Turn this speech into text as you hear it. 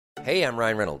Hey, I'm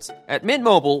Ryan Reynolds. At Mint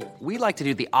Mobile, we like to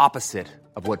do the opposite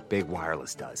of what Big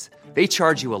Wireless does. They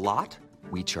charge you a lot,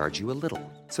 we charge you a little.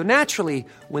 So naturally,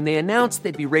 when they announced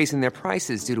they'd be raising their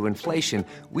prices due to inflation,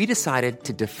 we decided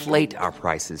to deflate our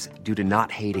prices due to not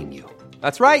hating you.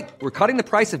 That's right. We're cutting the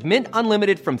price of Mint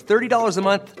Unlimited from $30 a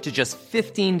month to just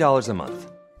 $15 a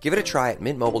month. Give it a try at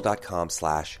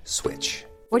mintmobile.com/switch.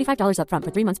 $45 up front for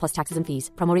 3 months plus taxes and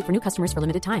fees. Promo rate for new customers for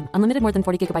limited time. Unlimited more than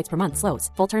 40 gigabytes per month. Slows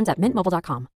full terms at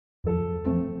mintmobile.com.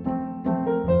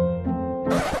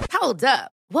 Hold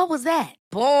up. What was that?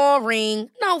 Boring.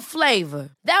 No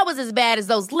flavor. That was as bad as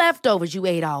those leftovers you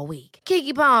ate all week.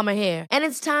 Keke Palmer here, and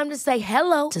it's time to say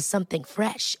hello to something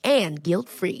fresh and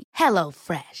guilt-free. Hello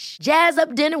Fresh. Jazz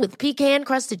up dinner with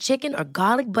pecan-crusted chicken or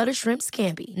garlic butter shrimp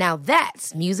scampi. Now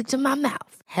that's music to my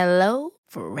mouth. Hello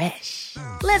Fresh.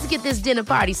 Let's get this dinner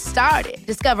party started.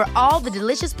 Discover all the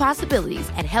delicious possibilities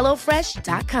at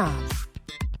hellofresh.com.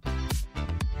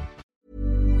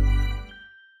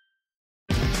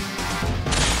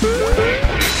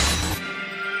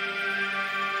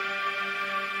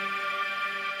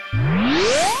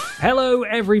 Hello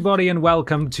everybody and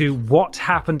welcome to What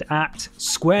Happened at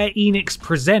Square Enix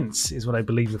Presents, is what I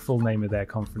believe the full name of their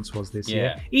conference was this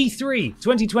year. E3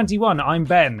 2021, I'm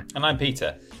Ben. And I'm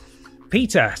Peter.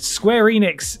 Peter, Square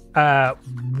Enix,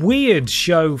 weird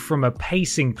show from a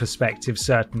pacing perspective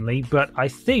certainly, but I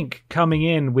think coming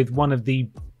in with one of the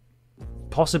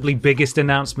possibly biggest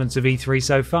announcements of E3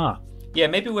 so far. Yeah,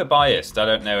 maybe we're biased. I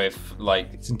don't know if,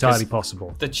 it's entirely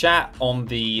possible. The chat on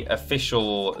the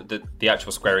official, the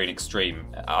actual Square Enix stream,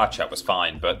 our chat was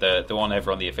fine, but the one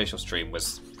over on the official stream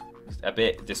was a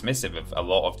bit dismissive of a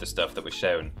lot of the stuff that was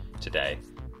shown today.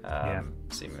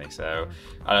 Seemingly so.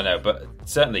 I don't know, but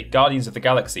certainly Guardians of the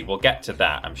Galaxy, we'll get to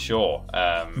that, I'm sure.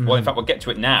 Well, in fact, we'll get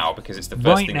to it now because it's the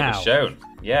first thing that was shown.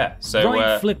 Yeah,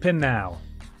 so flipping now.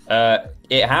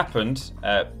 It happened.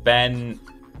 Ben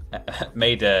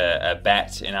made a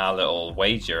bet in our little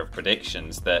wager of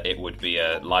predictions that it would be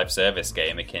a live service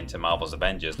game akin to Marvel's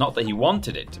Avengers. Not that he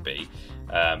wanted it to be,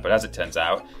 but as it turns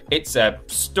out, it's a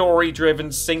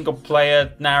story-driven,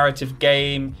 single-player narrative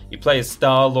game. You play as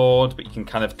Star-Lord, but you can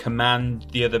kind of command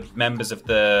the other members of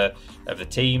the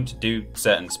team to do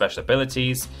certain special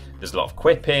abilities. There's a lot of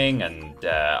quipping and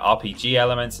RPG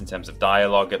elements in terms of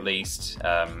dialogue, at least.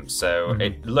 So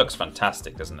it looks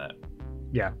fantastic, doesn't it?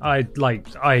 Yeah, I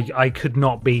could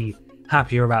not be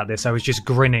happier about this. I was just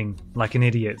grinning like an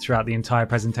idiot throughout the entire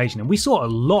presentation. And we saw a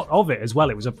lot of it as well.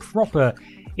 It was a proper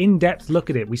in-depth look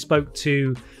at it. We spoke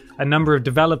to a number of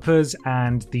developers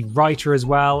and the writer as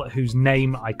well, whose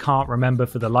name I can't remember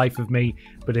for the life of me,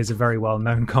 but is a very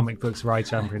well-known comic books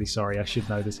writer. I'm really sorry, I should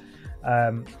know this.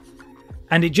 And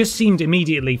it just seemed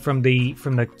immediately from the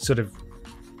sort of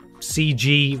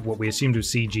CG, what we assumed was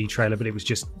CG trailer, but it was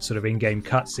just sort of in-game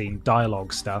cutscene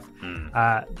dialogue stuff.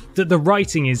 The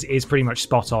writing is pretty much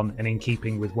spot on and in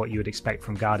keeping with what you would expect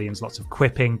from Guardians. Lots of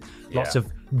quipping, lots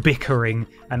of bickering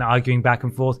and arguing back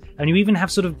and forth, and you even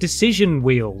have sort of decision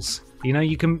wheels. You know,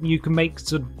 you can make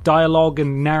sort of dialogue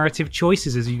and narrative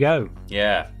choices as you go.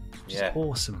 Which is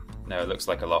awesome. No, it looks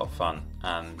like a lot of fun,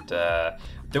 and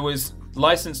there was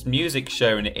licensed music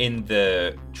shown in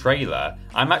the trailer.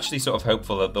 I'm actually sort of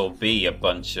hopeful that there'll be a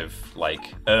bunch of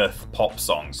like Earth pop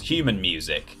songs, human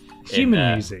music in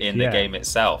the game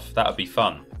itself. That would be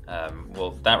fun.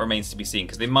 Well, that remains to be seen,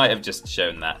 because they might have just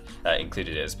shown that,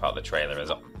 included it as part of the trailer, as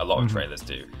a lot of trailers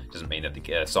do. Doesn't mean that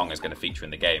the song is going to feature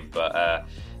in the game, but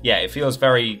it feels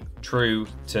very true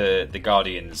to the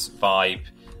Guardians vibe,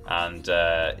 and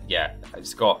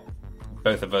it's got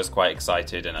both of us quite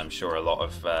excited, and I'm sure a lot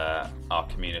of our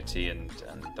community and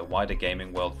the wider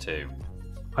gaming world too.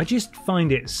 I just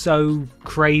find it so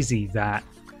crazy that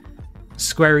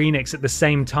Square Enix at the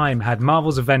same time had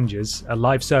Marvel's Avengers, a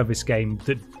live service game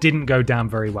that didn't go down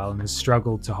very well and has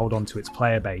struggled to hold on to its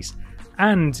player base,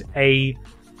 and a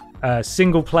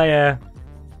single-player,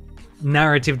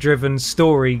 narrative-driven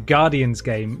story Guardians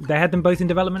game. They had them both in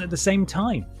development at the same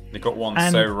time. They got one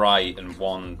so right and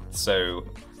one so,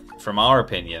 from our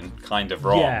opinion, kind of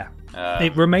wrong. Yeah.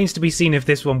 It remains to be seen if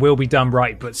this one will be done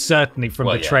right, but certainly from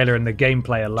the trailer and the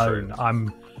gameplay alone,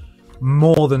 I'm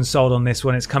more than sold on this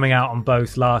one. It's coming out on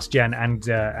both last gen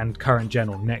and current gen,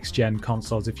 or next gen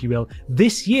consoles, if you will,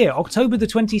 this year, October the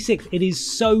 26th. It is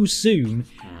so soon,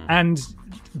 and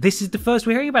this is the first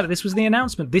we're hearing about it. This was the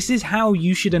announcement. This is how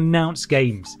you should announce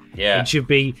games. Yeah. It should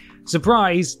be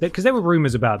surprise, because there were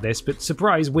rumors about this, but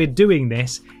surprise, we're doing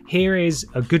this. Here is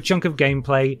a good chunk of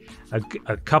gameplay,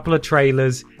 a couple of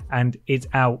trailers, and it's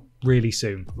out really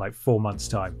soon, like 4 months'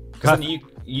 time. Because then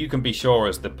you can be sure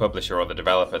as the publisher or the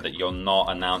developer that you're not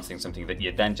announcing something that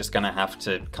you're then just going to have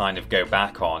to kind of go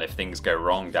back on if things go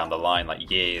wrong down the line, like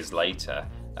years later,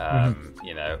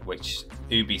 you know, which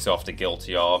Ubisoft are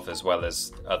guilty of, as well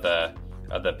as other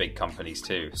big companies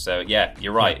too. So yeah,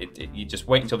 you're right. You just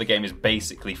wait until the game is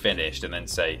basically finished and then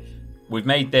say, we've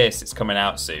made this, it's coming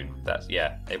out soon.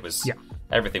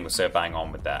 Everything was so bang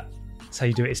on with that. That's how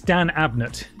you do it. It's Dan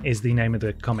Abnett is the name of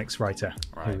the comics writer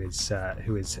who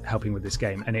is helping with this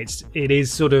game, and it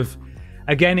is sort of,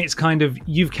 again, it's kind of,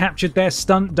 you've captured their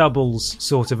stunt doubles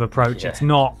sort of approach. Yeah.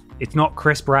 It's not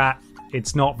Chris Pratt,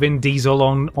 it's not Vin Diesel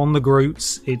on the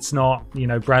Groots, it's not, you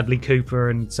know, Bradley Cooper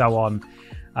and so on.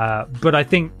 But I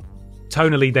think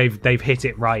tonally they've hit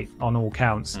it right on all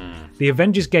counts. The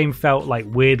Avengers game felt like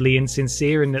weirdly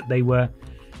insincere in that they were,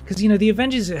 because, you know, the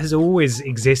Avengers has always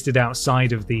existed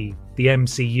outside of the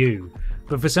MCU,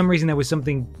 but for some reason there was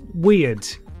something weird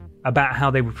about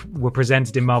how they were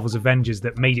presented in Marvel's Avengers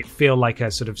that made it feel like a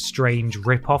sort of strange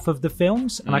rip-off of the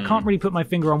films, and I can't really put my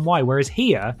finger on why, whereas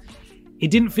here,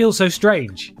 it didn't feel so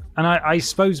strange. And I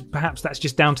suppose perhaps that's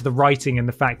just down to the writing and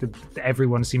the fact that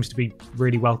everyone seems to be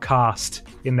really well cast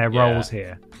in their roles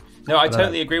here. No, I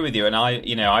totally agree with you, and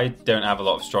I don't have a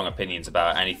lot of strong opinions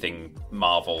about anything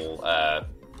Marvel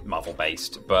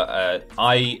based, but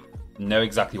I know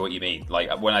exactly what you mean.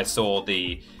 Like, when I saw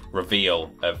the reveal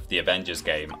of the Avengers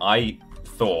game, I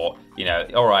thought, you know,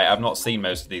 all right, I've not seen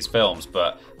most of these films,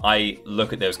 but I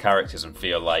look at those characters and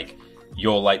feel like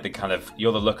you're like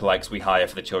you're the lookalikes we hire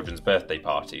for the children's birthday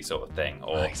party sort of thing,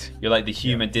 or you're like the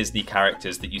human Disney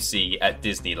characters that you see at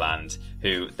Disneyland,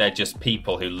 who they're just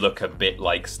people who look a bit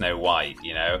like Snow White,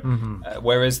 you know.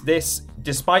 Whereas this,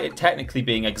 despite it technically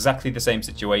being exactly the same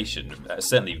situation,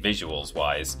 certainly visuals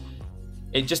wise,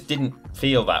 it just didn't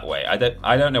feel that way. I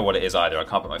don't know what it is either. I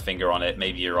can't put my finger on it.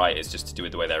 Maybe you're right, it's just to do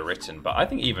with the way they're written, but I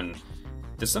think even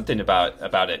there's something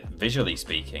about it visually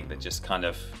speaking that just kind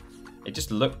of, it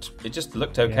just looked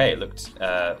okay. It looked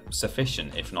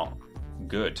sufficient, if not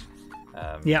good.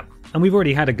 And we've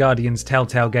already had a Guardians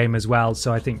Telltale game as well,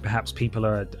 so I think perhaps people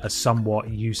are somewhat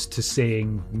used to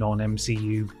seeing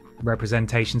non-MCU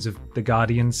representations of the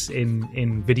Guardians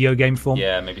in video game form.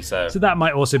 Yeah, maybe so. So that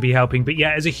might also be helping. But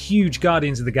yeah, as a huge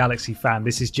Guardians of the Galaxy fan,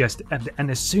 this is just, and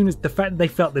as soon as the fact that they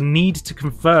felt the need to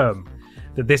confirm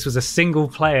that this was a single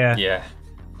player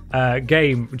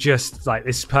game, just like,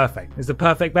 this is perfect. It's the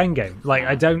perfect Ben game. Like,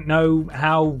 I don't know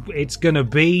how it's gonna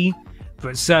be,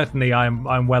 but certainly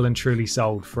I'm well and truly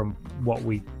sold from what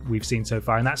we've seen so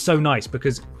far, and that's so nice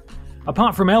because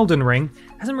apart from Elden Ring,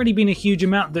 hasn't really been a huge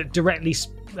amount that directly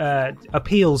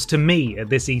appeals to me at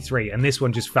this E3, and this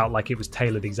one just felt like it was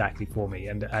tailored exactly for me,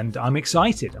 and I'm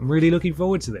excited. I'm really looking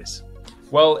forward to this.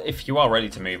 Well, if you are ready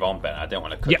to move on, Ben, I don't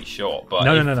want to cut you short, but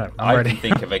no, I'm ready. Can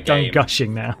think of a game. I'm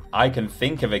gushing now. I can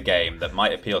think of a game that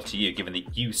might appeal to you, given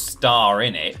that you star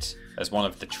in it as one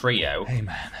of the trio. Hey,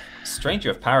 man.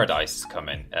 Stranger of Paradise is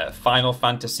coming. Final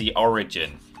Fantasy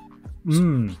Origin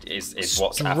is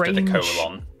what's after the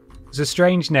colon. It's a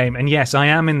strange name, and yes, I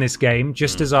am in this game,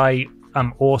 just as I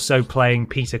am also playing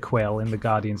Peter Quill in the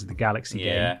Guardians of the Galaxy game.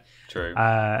 Yeah, true.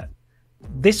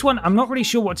 This one, I'm not really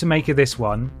sure what to make of this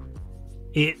one.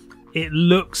 It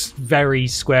looks very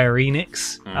Square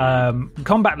Enix.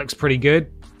 Combat looks pretty good,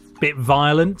 bit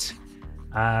violent.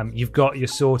 You've got your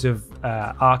sort of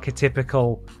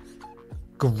archetypical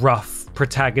gruff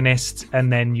protagonist, and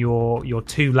then your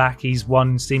two lackeys,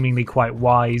 one seemingly quite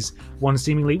wise, one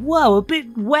seemingly, whoa, a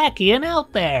bit wacky and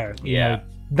out there. You know,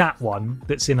 that one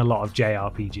that's in a lot of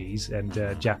JRPGs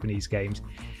and Japanese games.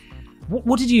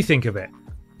 What did you think of it?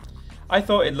 I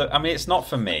thought it looked... I mean, it's not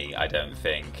for me, I don't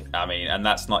think. I mean, and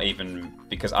that's not even...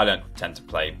 because I don't tend to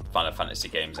play Final Fantasy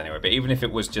games anyway, but even if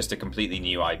it was just a completely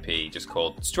new IP, just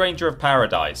called Stranger of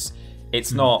Paradise,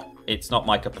 it's not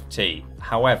my cup of tea.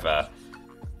 However,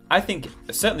 I think,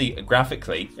 certainly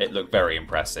graphically, it looked very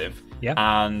impressive. Yeah.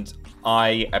 And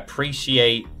I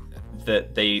appreciate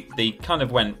that they kind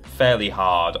of went fairly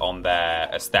hard on their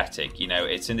aesthetic. You know,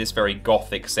 it's in this very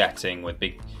gothic setting with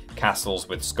big castles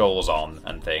with skulls on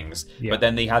and things, but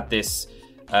then they had this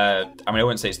I mean, I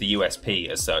wouldn't say it's the USP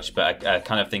as such, but a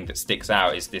kind of thing that sticks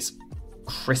out is this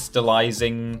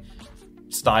crystallizing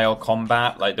style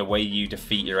combat. Like, the way you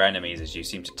defeat your enemies is you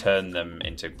seem to turn them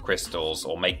into crystals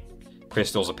or make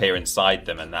crystals appear inside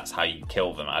them, and that's how you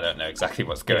kill them. I don't know exactly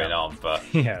what's going on, but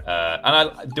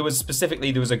there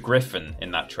was a griffin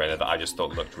in that trailer that I just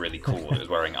thought looked really cool. It was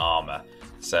wearing armor,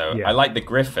 so I like the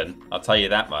griffin, I'll tell you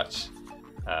that much.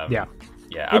 I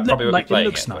probably will be playing it.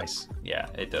 It looks nice. Yeah,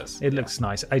 it does. It looks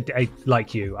nice. I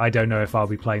like you, I don't know if I'll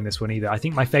be playing this one either. I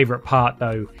think my favourite part,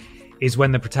 though, is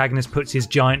when the protagonist puts his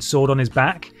giant sword on his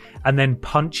back and then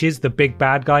punches the big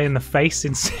bad guy in the face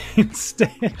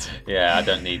instead. Yeah, I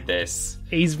don't need this.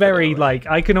 He's very, like,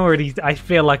 I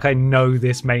feel like I know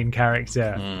this main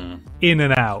character in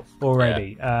and out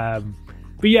already. Yeah.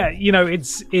 But yeah, you know,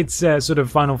 it's a sort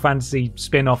of Final Fantasy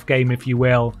spin-off game, if you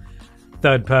will.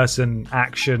 Third-person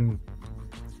action.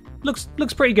 Looks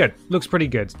pretty good. Looks pretty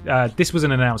good. This was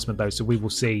an announcement, though, so we will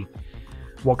see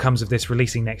what comes of this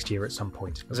releasing next year at some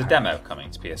point. There's a demo coming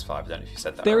to PS5. I don't know if you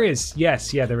said that. There is.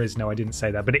 Yes. Yeah, there is. No, I didn't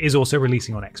say that. But it is also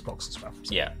releasing on Xbox as well.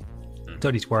 So. Yeah.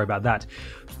 Don't need to worry about that.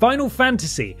 Final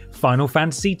Fantasy, Final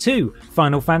Fantasy 2,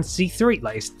 Final Fantasy 3.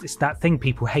 Like, it's that thing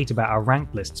people hate about our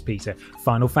ranked lists, Peter.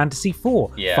 Final Fantasy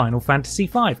 4, Final Fantasy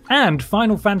 5, and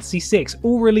Final Fantasy 6,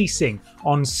 all releasing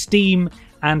on Steam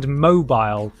and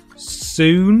mobile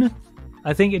soon.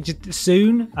 I think it just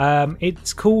soon.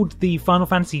 It's called the Final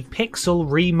Fantasy Pixel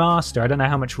Remaster. I don't know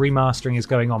how much remastering is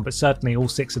going on, but certainly all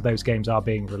 6 of those games are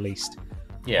being released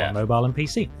on mobile and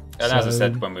PC. And as I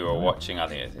said when we were watching, I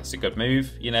think it's a good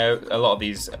move. You know, a lot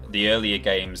of the earlier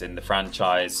games in the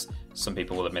franchise, some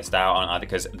people will have missed out on either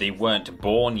because they weren't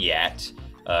born yet,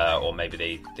 or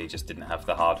maybe they just didn't have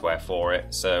the hardware for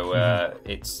it. So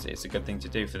it's a good thing to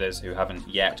do for those who haven't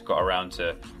yet got around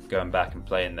to going back and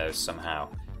playing those somehow.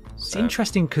 It's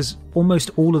interesting because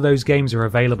almost all of those games are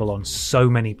available on so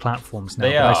many platforms now.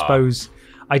 They are. I suppose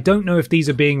I don't know if these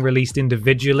are being released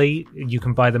individually. You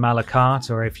can buy them a la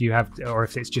carte, or if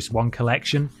it's just one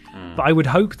collection. But I would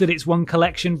hope that it's one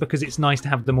collection because it's nice to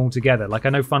have them all together. Like I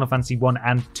know Final Fantasy 1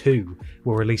 and 2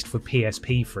 were released for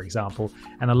PSP, for example,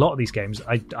 and a lot of these games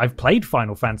I've played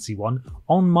Final Fantasy 1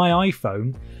 on my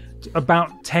iPhone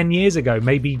about 10 years ago,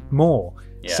 maybe more.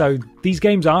 Yeah. So these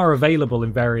games are available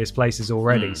in various places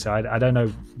already. So I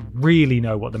don't really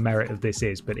know what the merit of this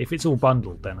is, but if it's all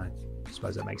bundled, then I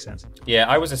suppose that makes sense. Yeah,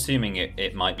 I was assuming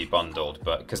it might be bundled,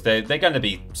 but because they're going to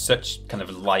be such kind of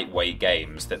lightweight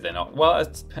games that they're not.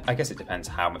 Well, I guess it depends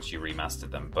how much you remaster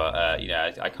them, but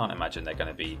I can't imagine they're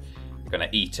going to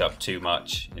eat up too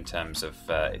much in terms of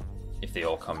if they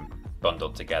all come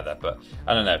bundled together. But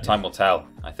I don't know. Time will tell.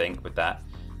 I think with that.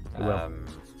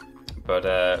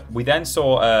 But we then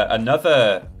saw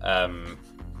another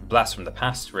blast from the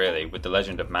past, really, with The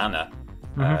Legend of Mana.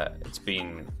 It's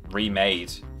been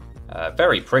remade.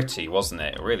 Very pretty, wasn't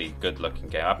it? A really good-looking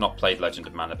game. I've not played Legend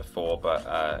of Mana before, but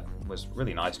it was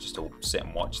really nice just to sit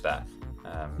and watch that.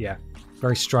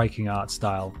 Very striking art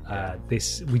style.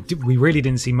 We really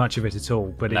didn't see much of it at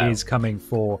all, but it is coming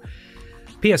for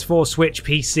PS4, Switch,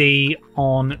 PC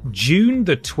on June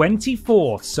the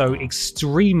 24th, so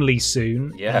extremely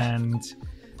soon. Yeah. And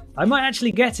I might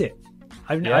actually get it.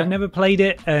 I've never played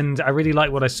it, and I really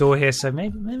like what I saw here, so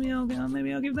maybe I'll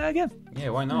give that a go. Yeah,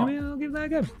 why not? Maybe I'll give that a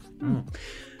go.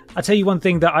 I'll tell you one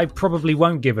thing that I probably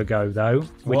won't give a go, though,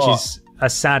 which is a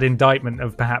sad indictment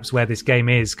of perhaps where this game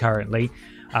is currently.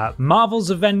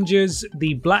 Marvel's Avengers,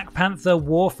 the Black Panther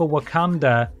War for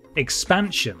Wakanda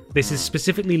expansion. This is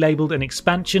specifically labeled an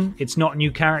expansion. It's not a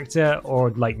new character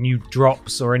or like new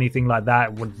drops or anything like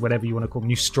that, whatever you want to call them,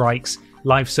 new strikes,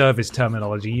 live service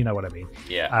terminology, you know what I mean.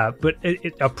 Yeah. But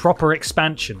a proper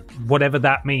expansion, whatever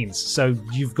that means. So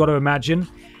you've got to imagine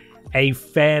a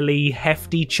fairly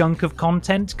hefty chunk of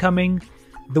content coming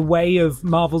the way of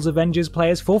Marvel's Avengers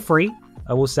players for free,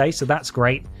 I will say, so that's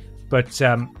great. But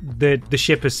the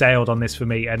ship has sailed on this for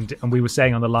me, and we were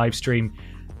saying on the live stream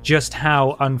just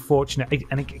how unfortunate,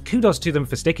 and kudos to them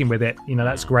for sticking with it. You know,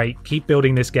 that's great. Keep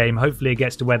building this game. Hopefully it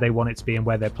gets to where they want it to be and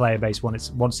where their player base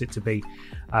wants it to be.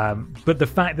 But the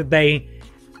fact that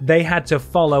they had to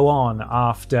follow on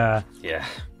after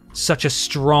such a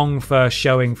strong first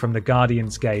showing from the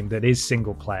Guardians game that is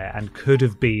single player and could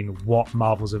have been what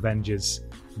Marvel's Avengers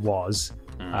was,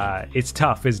 it's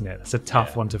tough, isn't it? It's a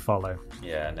tough one to follow.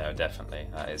 Yeah, no, definitely.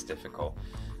 That is difficult.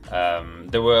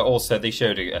 There were also, they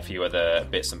showed a few other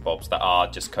bits and bobs that are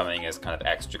just coming as kind of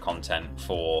extra content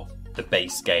for the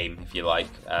base game, if you like.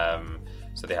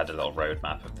 So they had a little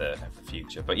roadmap of the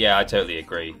future. But yeah, I totally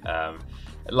agree.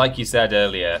 Like you said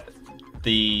earlier,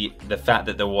 the fact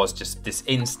that there was just this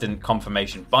instant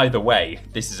confirmation. By the way,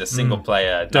 this is a single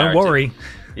player narrative. Don't worry.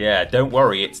 Yeah, don't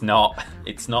worry. It's not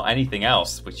anything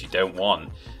else, which you don't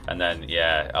want. And then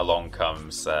along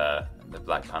comes the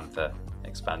Black Panther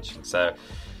expansion. So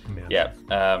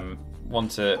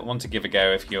want to give a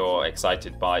go if you're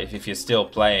excited by if you're still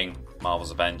playing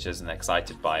Marvel's Avengers and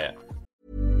excited by it.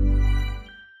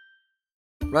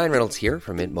 Ryan Reynolds here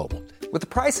from Mint Mobile. With the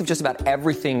price of just about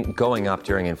everything going up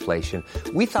during inflation,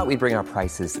 we thought we'd bring our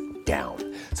prices down.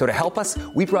 So to help us,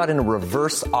 we brought in a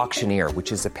reverse auctioneer,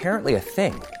 which is apparently a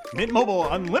thing. Mint Mobile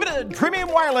Unlimited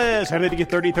Premium Wireless. How to get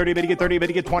 30, 30, bit to get 30, bit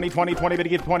to get 20, 20, 20, bit to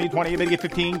get 20, 20, bit to get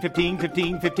 15, 15,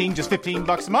 15, 15, just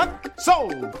 $15 a month?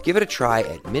 Sold! Give it a try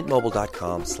at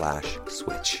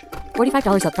mintmobile.com/switch.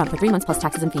 $45 up front for 3 months plus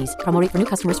taxes and fees. Promo rate for new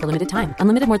customers for limited time.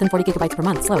 Unlimited more than 40 gigabytes per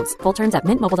month. Slows full terms at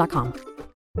mintmobile.com.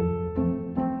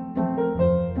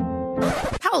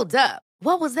 Hold up.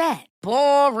 What was that?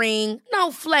 Boring.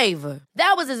 No flavor.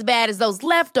 That was as bad as those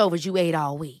leftovers you ate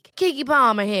all week. Keke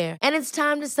Palmer here, and it's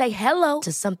time to say hello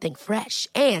to something fresh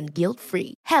and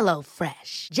guilt-free. Hello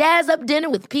Fresh. Jazz up dinner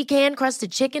with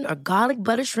pecan-crusted chicken or garlic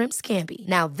butter shrimp scampi.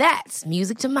 Now that's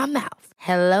music to my mouth.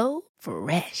 Hello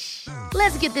Fresh.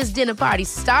 Let's get this dinner party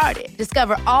started.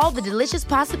 Discover all the delicious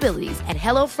possibilities at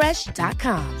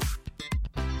hellofresh.com.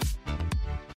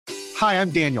 Hi,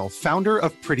 I'm Daniel, founder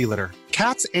of Pretty Litter.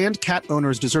 Cats and cat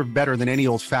owners deserve better than any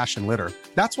old-fashioned litter.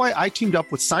 That's why I teamed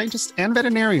up with scientists and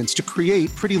veterinarians to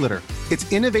create Pretty Litter.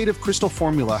 Its innovative crystal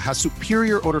formula has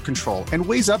superior odor control and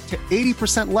weighs up to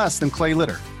 80% less than clay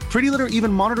litter. Pretty Litter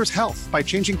even monitors health by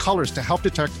changing colors to help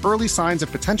detect early signs of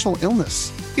potential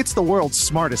illness. It's the world's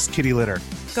smartest kitty litter.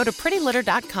 Go to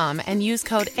prettylitter.com and use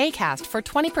code ACAST for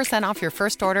 20% off your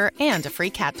first order and a free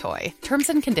cat toy. Terms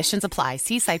and conditions apply.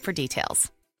 See site for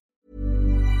details.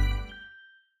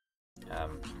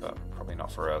 But probably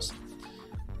not for us.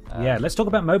 Yeah, let's talk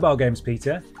about mobile games,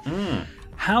 Peter.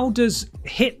 How does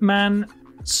Hitman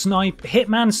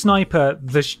Sniper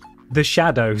the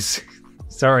Shadows?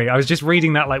 Sorry, I was just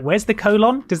reading that like, where's the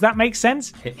colon? Does that make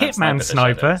sense? Hitman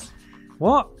Sniper.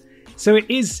 What? So it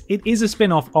is a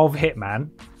spin-off of Hitman.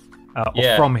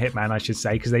 Or from Hitman, I should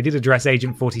say, because they did address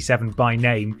Agent 47 by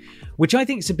name, which I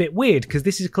think is a bit weird, because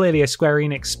this is clearly a Square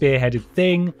Enix spearheaded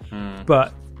thing,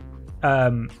 but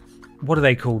what are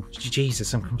they called?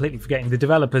 Jesus, I'm completely forgetting. The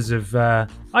developers of IO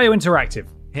Interactive,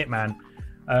 Hitman,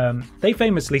 they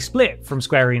famously split from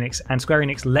Square Enix, and Square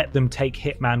Enix let them take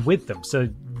Hitman with them. So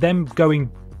them going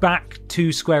back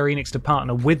to Square Enix to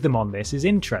partner with them on this is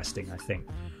interesting, I think.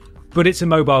 But it's a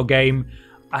mobile game.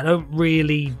 I don't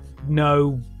really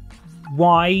know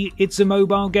why it's a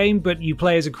mobile game, but you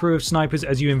play as a crew of snipers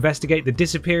as you investigate the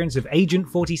disappearance of Agent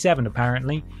 47,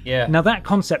 apparently. Yeah. Now that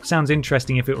concept sounds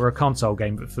interesting if it were a console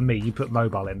game, but for me, you put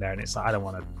mobile in there and it's like, I don't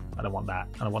want that. I don't want that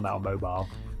on mobile.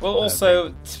 Well,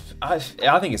 also, I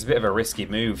think it's a bit of a risky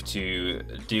move to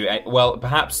do. Well,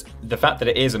 perhaps the fact that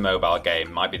it is a mobile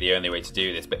game might be the only way to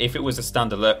do this. But if it was a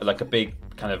standalone, like a big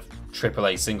kind of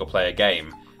AAA single-player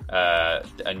game,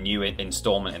 a new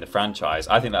installment in the franchise,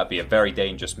 I think that'd be a very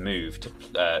dangerous move to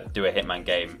do a Hitman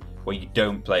game where you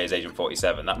don't play as Agent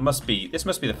 47. This must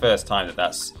be the first time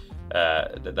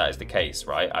that is the case,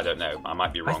 right? I don't know. I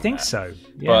might be wrong. I think so.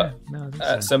 Yeah.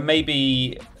 But, so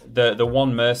maybe the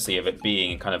one mercy of it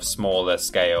being a kind of smaller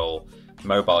scale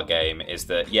mobile game is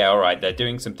that, yeah, all right, they're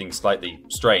doing something slightly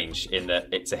strange in that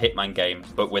it's a Hitman game,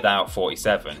 but without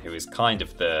 47, who is kind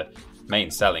of the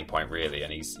main selling point, really,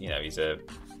 and he's a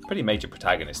pretty major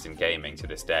protagonist in gaming to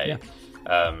this day.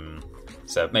 Yeah.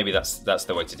 So maybe that's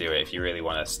the way to do it if you really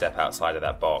want to step outside of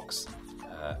that box.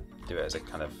 Do it as a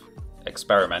kind of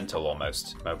experimental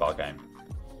almost mobile game.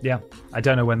 Yeah, I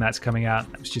don't know when that's coming out.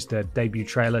 It was just a debut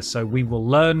trailer, so we will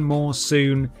learn more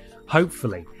soon,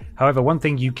 hopefully. However, one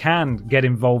thing you can get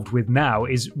involved with now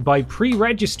is by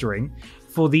pre-registering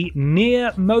for the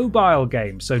Nier mobile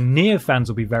game. So Nier fans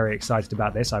will be very excited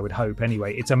about this, I would hope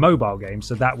anyway. It's a mobile game,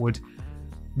 so that would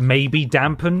maybe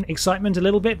dampen excitement a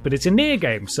little bit, but it's a Nier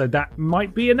game, so that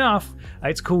might be enough.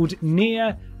 It's called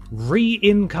Nier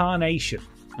Reincarnation.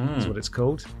 That's what it's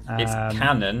called. It's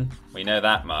canon, we know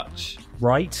that much.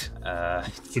 Right.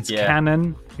 It's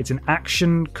canon. It's an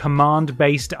action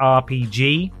command-based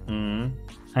RPG.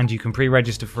 And you can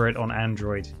pre-register for it on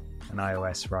Android and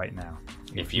iOS right now.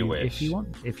 If you wish.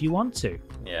 If you want to.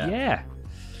 Yeah.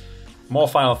 More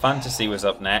Final Fantasy was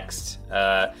up next.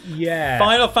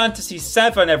 Final Fantasy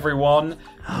VII, everyone.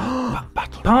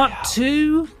 Part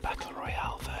 2? Battle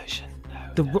Royale version.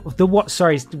 The what?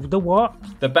 Sorry, the what?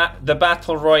 The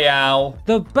Battle Royale.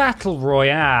 The Battle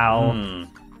Royale.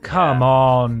 Come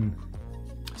on.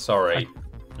 Sorry,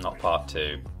 not part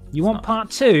 2. You want part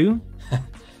 2?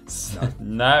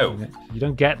 No. You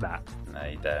don't get that. No,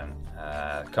 you don't.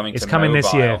 It's coming mobile.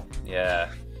 This year.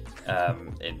 Yeah.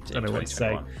 In don't know what to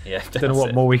say. Yeah, don't know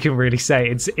what more we can really say.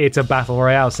 It's a battle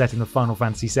royale set in the Final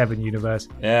Fantasy VII universe.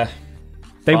 Yeah.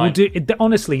 They will do it.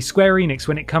 Honestly, Square Enix,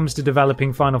 when it comes to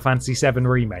developing Final Fantasy VII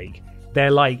Remake, they're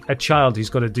like a child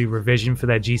who's got to do revision for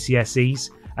their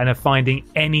GCSEs and are finding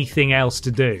anything else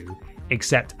to do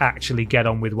except actually get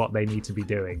on with what they need to be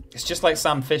doing. It's just like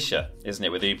Sam Fisher, isn't it,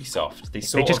 with Ubisoft?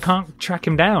 They just can't track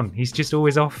him down. He's just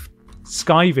always off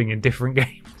skiving in different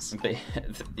games.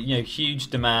 Huge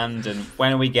demand, and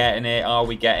when are we getting it? Are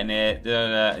we getting it?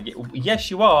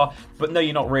 Yes, you are, but no,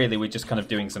 you're not really. We're just kind of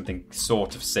doing something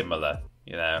sort of similar,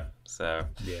 So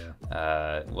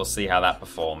we'll see how that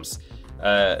performs.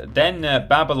 Then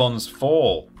Babylon's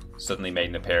Fall suddenly made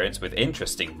an appearance with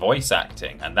interesting voice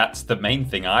acting, and that's the main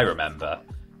thing I remember.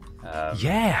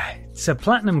 So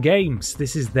Platinum Games,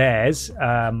 this is theirs.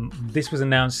 This was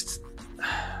announced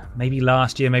maybe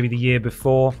last year, maybe the year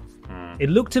before. It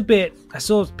looked a bit, I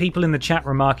saw people in the chat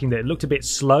remarking that it looked a bit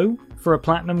slow for a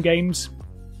Platinum Games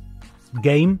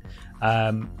game.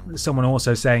 Someone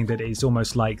also saying that it's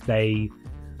almost like they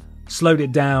slowed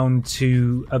it down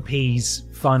to appease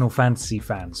Final Fantasy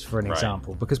fans, for an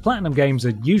example, because Platinum Games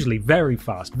are usually very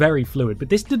fast, very fluid, but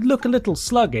this did look a little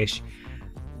sluggish.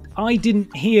 I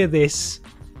didn't hear this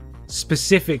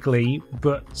specifically,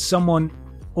 but someone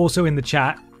also in the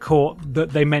chat caught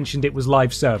that they mentioned it was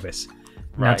live service.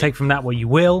 Now take from that what you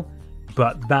will,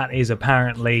 but that is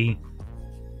apparently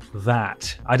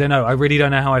that. I don't know. I really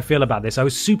don't know how I feel about this. I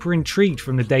was super intrigued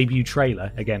from the debut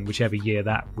trailer, again, whichever year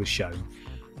that was shown.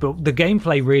 But the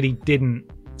gameplay really didn't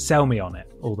sell me on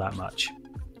it all that much.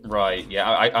 Right, yeah.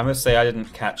 I must say I didn't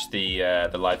catch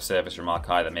the live service remark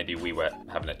either. Maybe we were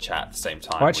having a chat at the same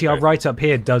time. Well, actually, our write-up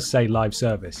here does say live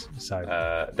service. So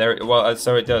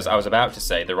so it does. I was about to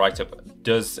say the write-up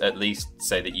does at least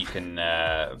say that you can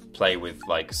play with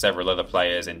like several other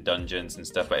players in dungeons and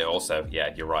stuff. But it also,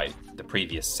 you're right. The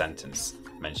previous sentence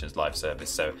mentions live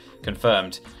service, so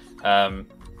confirmed.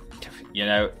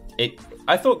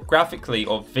 I thought graphically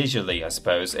or visually, I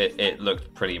suppose, it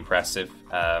looked pretty impressive.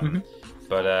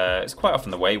 But it's quite often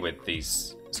the way with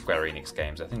these Square Enix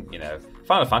games. I think,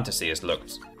 Final Fantasy has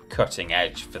looked cutting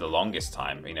edge for the longest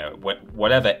time.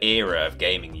 Whatever era of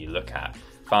gaming you look at,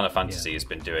 Final Fantasy has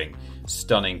been doing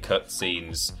stunning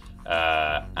cutscenes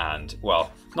and,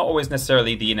 well, not always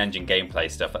necessarily the in-engine gameplay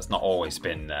stuff. That's not always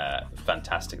been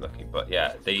fantastic looking. But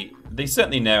yeah, they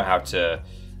certainly know how to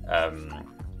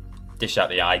dish out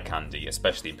the eye candy,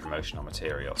 especially in promotional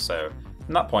material. So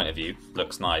from that point of view,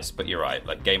 looks nice, but you're right,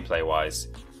 like gameplay wise,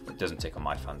 it doesn't tickle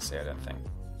my fancy, I don't think.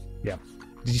 Yeah.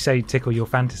 Did you say tickle your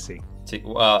fantasy?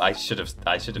 Well, I should have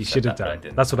you should have done.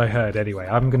 That's what I heard anyway.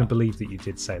 I'm going to believe that you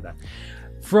did say that.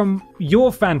 From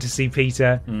your fantasy,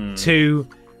 Peter, to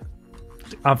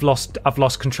I've lost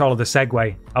control of the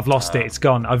segue. I've lost it. It's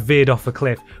gone. I've veered off a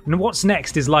cliff. And what's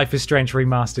next is Life is Strange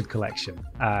Remastered Collection.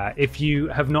 If you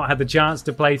have not had the chance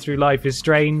to play through Life is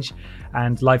Strange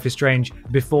and Life is Strange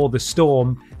Before the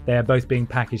Storm, they're both being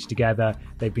packaged together.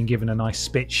 They've been given a nice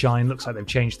spit shine. Looks like they've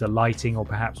changed the lighting or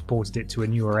perhaps ported it to a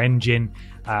newer engine.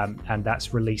 And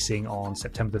that's releasing on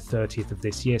September the 30th of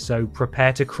this year. So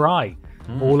prepare to cry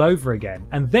all over again.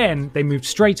 And then they moved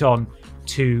straight on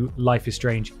to Life is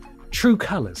Strange True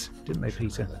Colors, didn't they,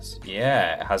 Peter?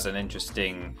 Yeah, it has an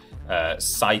interesting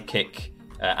psychic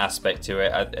aspect to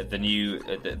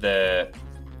it.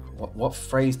 What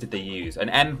phrase did they use? An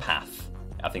empath,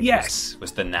 I think. Yes,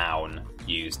 was the noun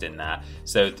used in that.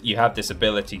 So you have this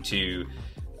ability to,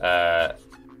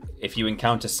 if you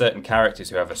encounter certain characters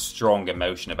who have a strong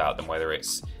emotion about them, whether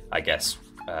it's, I guess,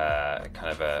 kind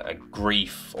of a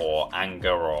grief or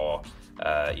anger or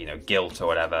guilt or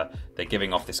whatever, they're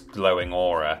giving off this glowing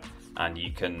aura. And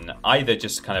you can either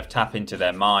just kind of tap into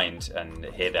their mind and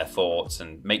hear their thoughts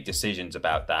and make decisions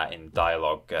about that in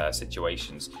dialogue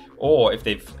situations. Or if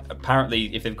they've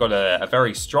got a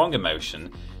very strong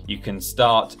emotion, you can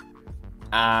start.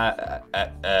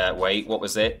 Wait, what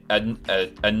was it?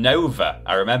 A nova.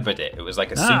 I remembered it. It was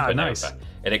like a supernova. Nice.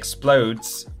 It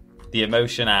explodes the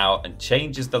emotion out and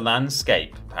changes the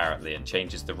landscape, apparently, and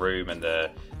changes the room and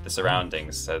the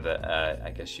surroundings, so that I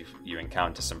guess you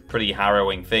encounter some pretty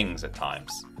harrowing things at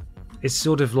times. It's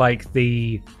sort of like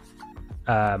the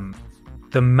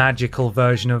magical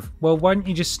version of, well, why don't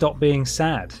you just stop being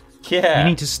sad? Yeah, you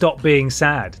need to stop being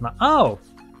sad. Like, oh,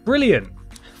 brilliant!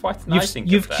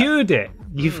 You've cured it.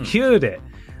 You've cured it.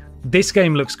 This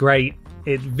game looks great.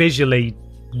 It visually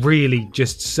really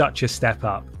just such a step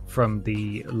up from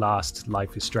the last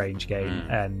Life is Strange game,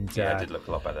 and it did look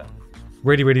a lot better.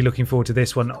 Really, really looking forward to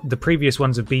this one. The previous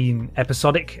ones have been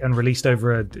episodic and released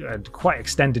over a quite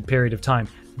extended period of time.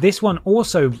 This one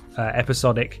also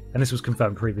episodic, and this was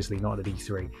confirmed previously, not at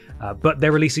E3, but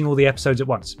they're releasing all the episodes at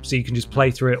once, so you can just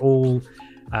play through it all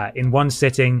in one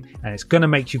sitting, and it's going to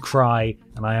make you cry,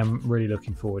 and I am really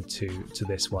looking forward to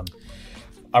this one.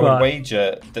 I would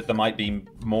wager that there might be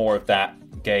more of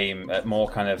that game, more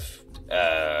kind of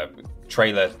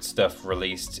trailer stuff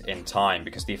released in time,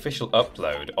 because the official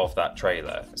upload of that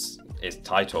trailer is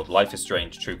titled Life is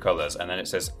Strange True Colors, and then it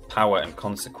says Power and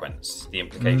Consequence. The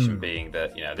implication being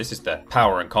that, this is the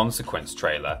Power and Consequence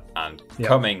trailer, and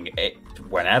coming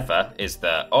whenever is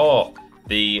what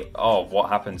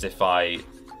happens if I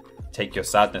take your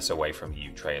sadness away from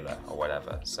you trailer or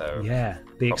whatever. So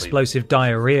the explosive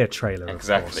diarrhea trailer.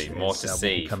 Exactly, more to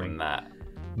see from that.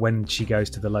 When she goes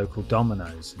to the local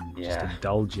Domino's and just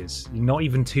indulges, not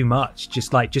even too much,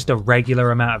 just a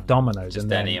regular amount of Domino's,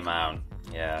 just any amount,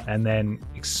 and then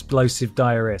explosive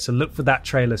diarrhea. So look for that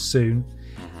trailer soon.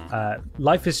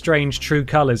 Life is Strange True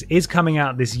Colors is coming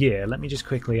out this year. Let me just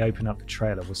quickly open up the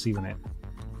trailer. We'll see when it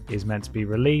is meant to be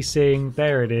releasing.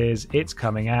 There it is. It's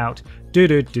coming out.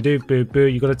 Boo boo.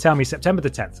 You got to tell me September the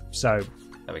 10th. So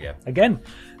there we go. Again,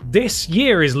 this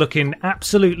year is looking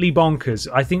absolutely bonkers.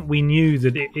 I think we knew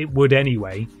that it would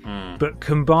anyway. But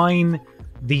combine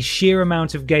the sheer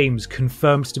amount of games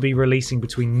confirmed to be releasing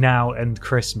between now and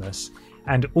Christmas,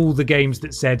 and all the games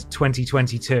that said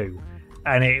 2022,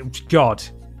 and it's going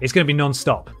to be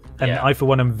non-stop. And I, for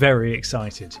one, am very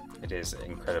excited. It is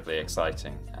incredibly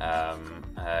exciting,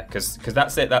 because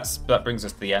that's it. That brings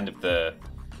us to the end of the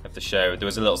show. There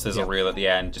was a little sizzle reel at the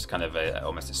end, just kind of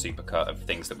almost a supercut of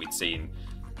things that we'd seen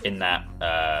in that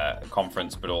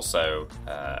conference, but also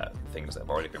things that have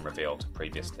already been revealed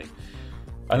previously.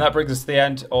 And that brings us to the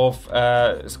end of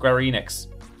Square Enix.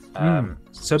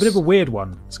 So a bit of a weird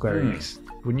one, Square Enix,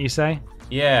 wouldn't you say?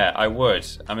 Yeah, I would.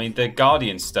 I mean, the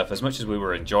Guardians stuff, as much as we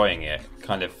were enjoying it,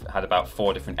 kind of had about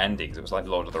 4 different endings. It was like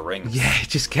Lord of the Rings. Yeah, it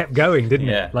just kept going, didn't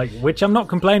it? Which I'm not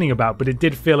complaining about, but it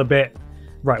did feel a bit...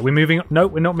 Right, we're moving on. No,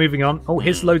 we're not moving on. Oh,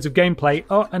 here's loads of gameplay.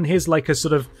 Oh, and here's like a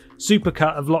sort of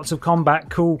supercut of lots of combat.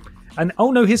 Cool. And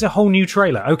oh no, here's a whole new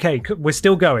trailer. Okay, we're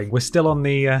still going. We're still on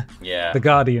the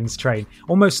Guardians train.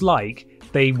 Almost like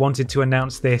they wanted to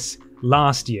announce this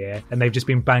last year and they've just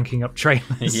been banking up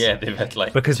trailers. Yeah, they've had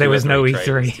like because there was no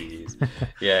E3.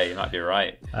 Yeah, you might be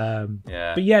right.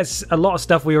 But yes, a lot of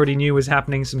stuff we already knew was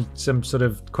happening. Some sort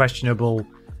of questionable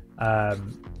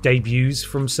debuts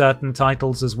from certain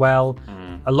titles as well.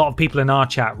 A lot of people in our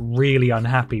chat really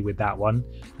unhappy with that one.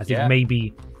 I think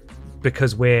maybe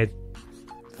because we're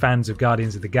fans of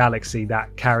Guardians of the Galaxy,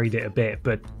 that carried it a bit.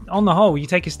 But on the whole, you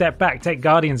take a step back, take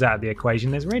Guardians out of the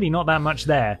equation, there's really not that much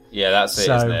there. Yeah, that's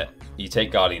it, isn't it? You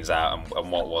take Guardians out,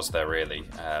 and what was there really?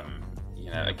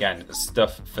 Again,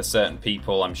 stuff for certain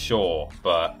people, I'm sure,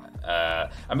 but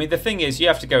I mean, the thing is, you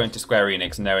have to go into Square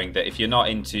Enix knowing that if you're not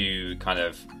into kind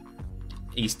of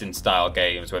Eastern style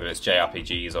games, whether it's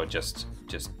JRPGs or just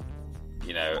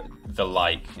the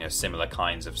like, similar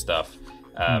kinds of stuff,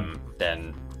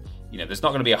 then there's not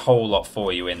going to be a whole lot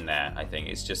for you in there. I think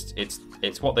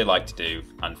it's what they like to do,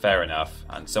 and fair enough,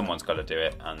 and someone's got to do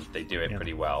it, and they do it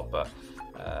pretty well, but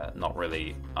not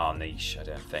really our niche, I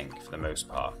don't think, for the most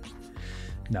part.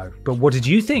 No, but what did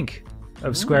you think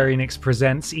of Square Enix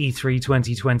Presents E3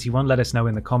 2021? Let us know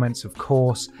in the comments, of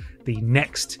course. The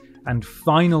next and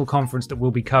final conference that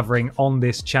we'll be covering on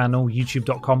this channel,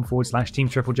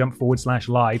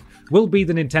 youtube.com/TeamTripleJump/live, will be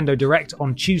the Nintendo Direct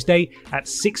on Tuesday at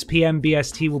 6 p.m.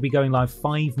 BST. We'll be going live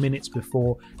 5 minutes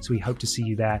before, so we hope to see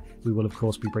you there. We will, of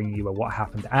course, be bringing you a What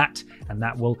Happened At, and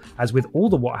that will, as with all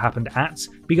the What Happened Ats,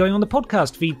 be going on the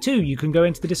podcast feed too. You can go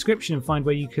into the description and find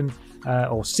where you can,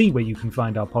 or see where you can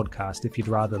find our podcast if you'd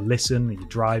rather listen, or you're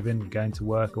driving, you're going to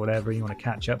work or whatever, you want to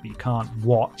catch up but you can't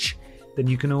watch. Then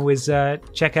you can always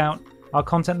check out our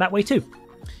content that way too.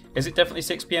 Is it definitely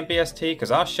 6 p.m. BST?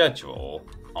 Because our schedule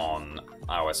on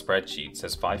our spreadsheet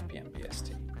says 5 p.m.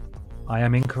 BST. I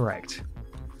am incorrect.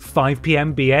 5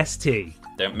 p.m. BST.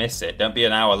 Don't miss it. Don't be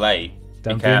an hour late.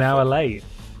 Don't be an hour late.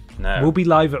 No. We'll be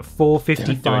live at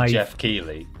 4:55. Do a Jeff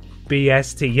Keighley.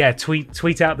 BST. Yeah,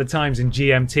 tweet out the times in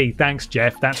GMT. Thanks,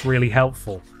 Jeff. That's really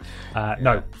helpful.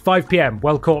 No, 5 p.m.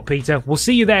 Well caught, Peter. We'll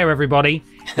see you there, everybody.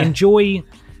 Enjoy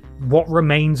what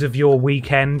remains of your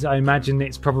weekend. I imagine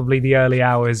it's probably the early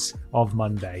hours of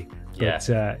Monday. But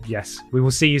yes, we will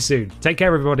see you soon. Take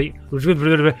care, everybody.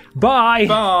 Bye.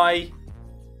 Bye.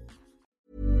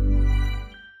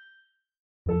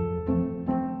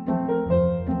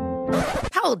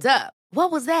 Hold up. What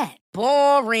was that?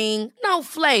 Boring. No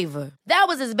flavor. That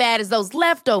was as bad as those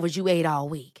leftovers you ate all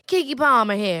week. Keke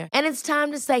Palmer here, and it's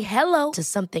time to say hello to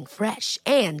something fresh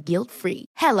and guilt-free.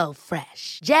 Hello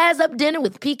Fresh. Jazz up dinner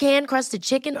with pecan-crusted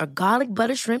chicken or garlic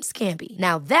butter shrimp scampi.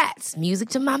 Now that's music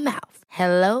to my mouth.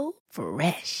 Hello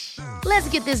Fresh. Let's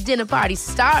get this dinner party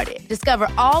started. Discover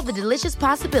all the delicious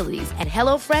possibilities at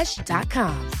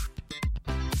HelloFresh.com.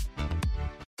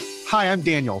 Hi, I'm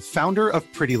Daniel, founder of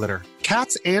Pretty Litter.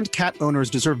 Cats and cat owners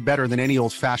deserve better than any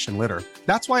old-fashioned litter.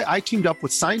 That's why I teamed up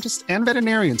with scientists and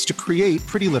veterinarians to create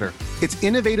Pretty Litter. Its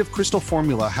innovative crystal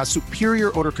formula has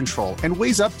superior odor control and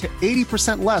weighs up to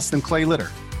 80% less than clay litter.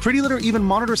 Pretty Litter even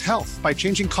monitors health by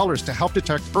changing colors to help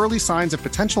detect early signs of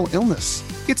potential illness.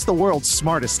 It's the world's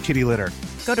smartest kitty litter.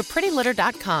 Go to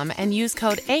prettylitter.com and use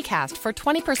code ACAST for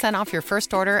 20% off your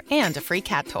first order and a free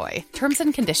cat toy. Terms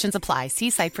and conditions apply.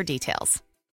 See site for details.